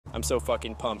I'm so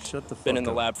fucking pumped. Shut the fuck Been in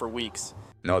the up. lab for weeks.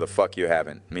 No, the fuck you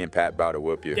haven't. Me and Pat about to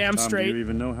whoop you. Damn Tom, straight. do you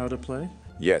even know how to play?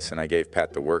 Yes, and I gave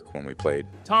Pat the work when we played.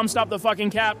 Tom, stop the fucking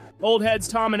cap. Old heads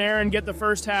Tom and Aaron get the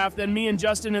first half, then me and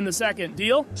Justin in the second.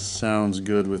 Deal? Sounds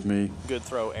good with me. Good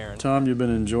throw, Aaron. Tom, you've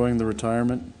been enjoying the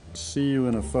retirement? See you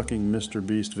in a fucking Mr.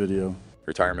 Beast video.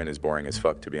 Retirement is boring as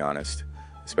fuck, to be honest.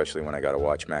 Especially when I gotta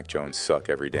watch Mac Jones suck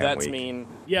every damn That's week. mean.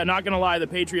 Yeah, not gonna lie, the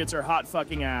Patriots are hot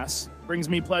fucking ass. Brings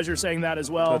me pleasure saying that as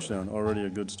well. Touchdown, already a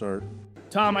good start.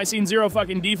 Tom, I seen zero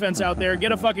fucking defense out there.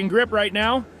 Get a fucking grip right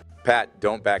now. Pat,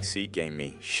 don't backseat game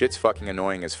me. Shit's fucking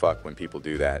annoying as fuck when people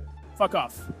do that. Fuck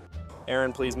off.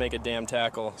 Aaron, please make a damn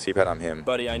tackle. See, Pat, I'm him.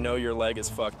 Buddy, I know your leg is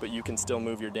fucked, but you can still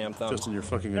move your damn thumb. Justin, you're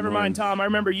fucking Never annoying. mind, Tom. I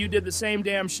remember you did the same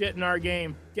damn shit in our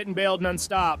game. Getting bailed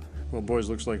nonstop. Well, boys,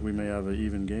 looks like we may have an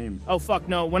even game. Oh, fuck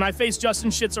no. When I face Justin,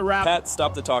 shit's a wrap. Pat,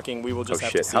 stop the talking. We will Oh just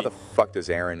have shit, to see. how the fuck does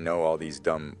Aaron know all these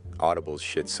dumb audibles?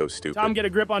 Shit's so stupid. Tom, get a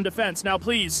grip on defense. Now,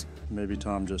 please. Maybe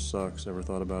Tom just sucks. Ever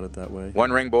thought about it that way?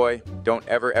 One ring, boy. Don't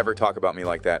ever talk about me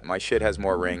like that. My shit has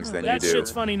more rings than you That do.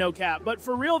 shit's funny, no cap. But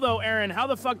for real, though, Aaron, how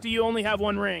the fuck do you only have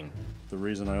one ring? The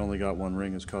reason I only got one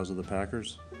ring is because of the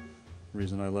Packers.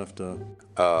 Reason I left,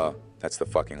 That's the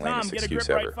fucking lamest get a excuse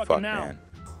grip right ever. fucking Fuck, now. man.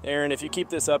 Aaron, if you keep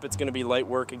this up, it's going to be light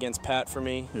work against Pat for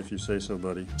me. if you say so,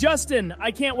 buddy. Justin,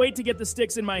 I can't wait to get the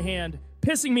sticks in my hand.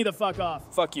 Pissing me the fuck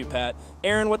off. Fuck you, Pat.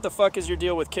 Aaron, what the fuck is your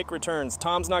deal with kick returns?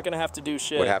 Tom's not going to have to do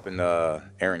shit. What happened?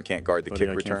 Aaron can't guard the Buddy, kick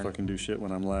I return. can't fucking do shit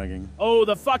when I'm lagging. Oh,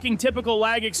 the fucking typical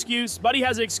lag excuse. Buddy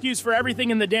has an excuse for everything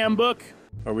in the damn book.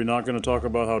 Are we not going to talk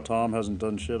about how Tom hasn't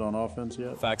done shit on offense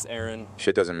yet? Facts, Aaron.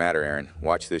 Shit doesn't matter, Aaron.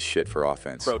 Watch this shit for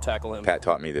offense. Bro, tackle him. Pat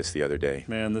taught me this the other day.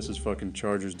 Man, this is fucking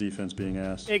Chargers defense being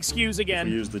ass. Excuse If we again.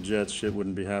 used the Jets, shit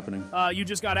wouldn't be happening. You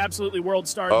just got absolutely world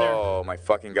starred there. Oh my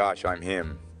fucking gosh, I'm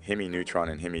him. Himmy Neutron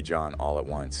and Himmy John all at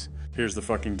once. Here's the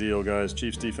fucking deal, guys.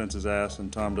 Chiefs defense is ass,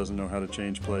 and Tom doesn't know how to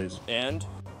change plays. And?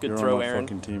 Good You're throw, on my Aaron.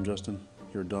 fucking team, Justin.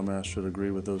 Your dumbass should agree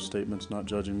with those statements, not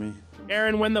judging me.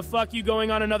 Aaron, when the fuck you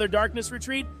going on another darkness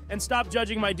retreat? And stop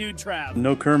judging my dude Trav.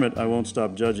 No Kermit, I won't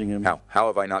stop judging him. How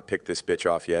have I not picked this bitch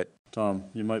off yet? Tom,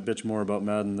 you might bitch more about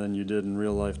Madden than you did in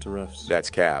real life to refs. That's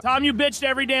cap. Tom, you bitched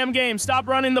every damn game. Stop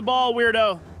running the ball,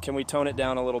 weirdo. Can we tone it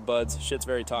down a little, buds? Shit's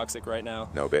very toxic right now.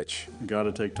 No, bitch.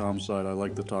 Gotta take Tom's side. I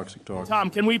like the toxic talk. Tom,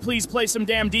 can we please play some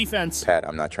damn defense? Pat,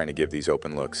 I'm not trying to give these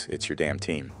open looks. It's your damn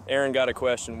team. Aaron got a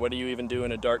question. What do you even do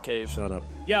in a dark cave? Shut up.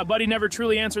 Yeah, buddy never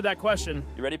truly answered that question.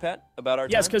 You ready, Pat? About our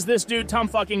Yes, time? because this dude, Tom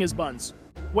fucking his buns.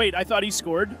 Wait, I thought he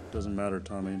scored. Doesn't matter,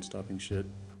 Tom ain't stopping shit.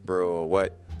 Bro,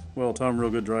 what? Well, Tom, real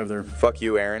good drive there. Fuck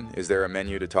you, Aaron. Is there a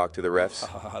menu to talk to the refs?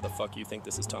 How the fuck you think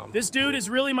this is Tom? This dude is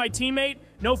really my teammate?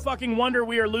 No fucking wonder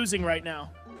we are losing right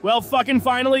now. Well, fucking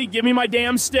finally, give me my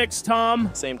damn sticks, Tom.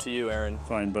 Same to you, Aaron.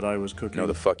 Fine, but I was cooking. No,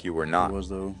 the fuck you were I not. was,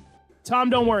 though. Tom,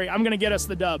 don't worry, I'm gonna get us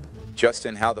the dub.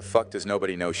 Justin, how the fuck does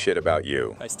nobody know shit about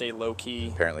you? I stay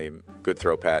low-key. Apparently, good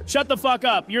throw, Pat. Shut the fuck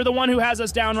up. You're the one who has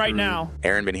us down right now.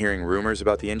 Aaron been hearing rumors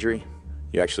about the injury?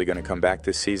 You actually gonna come back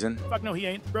this season? Fuck no, he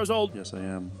ain't. Bro's old. Yes, I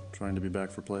am. Trying to be back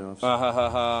for playoffs.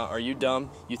 Are you dumb?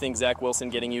 You think Zach Wilson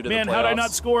getting you to Man, the playoffs? how'd I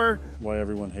not score? Why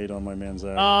everyone hate on my man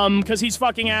Zach? Cause he's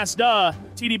fucking ass, duh.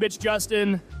 TD bitch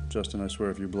Justin. Justin, I swear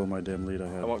if you blow my damn lead, I I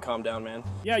have. won't calm down, man.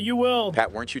 Yeah, you will.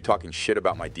 Pat, weren't you talking shit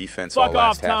about my defense Fuck all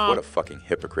last off, half? Tom. What a fucking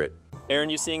hypocrite. Aaron,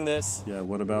 you seeing this? Yeah,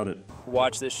 what about it?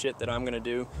 Watch this shit that I'm gonna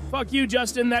do. Fuck you,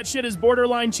 Justin. That shit is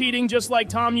borderline cheating just like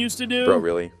Tom used to do. Bro,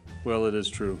 really? Well, it is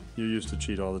true. You used to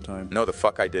cheat all the time. No, the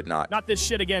fuck I did not. Not this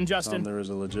shit again, Tom, Justin. there is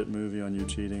a legit movie on you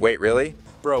cheating. Wait, really?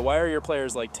 Bro, why are your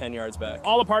players like 10 yards back?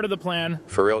 All a part of the plan.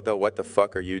 For real though, what the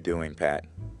fuck are you doing, Pat?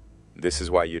 This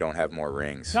is why you don't have more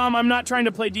rings. Tom, I'm not trying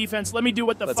to play defense. Let me do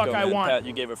what the Let's fuck go, I man. want. Pat,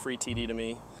 you gave a free TD to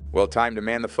me. Well, time to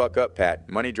man the fuck up, Pat.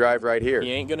 Money drive right here.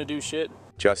 He ain't gonna do shit.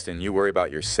 Justin, you worry about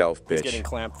yourself, He's bitch. getting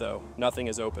clamped, though. Nothing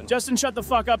is open. Justin, shut the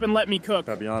fuck up and let me cook.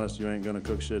 I'll be honest, you ain't gonna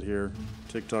cook shit here.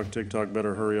 TikTok,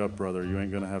 better hurry up, brother. You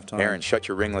ain't gonna have time. Aaron, shut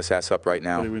your ringless ass up right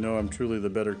now. Buddy, we know I'm truly the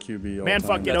better QB all Man, time.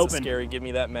 fuck, get That's open. scary. Give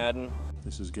me that Madden.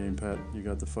 This is game, Pat. You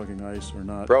got the fucking ice or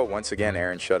not? Bro, once again,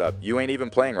 Aaron, shut up. You ain't even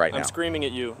playing right now. I'm screaming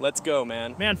at you. Let's go,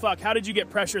 man. Man, fuck, how did you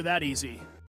get pressure that easy?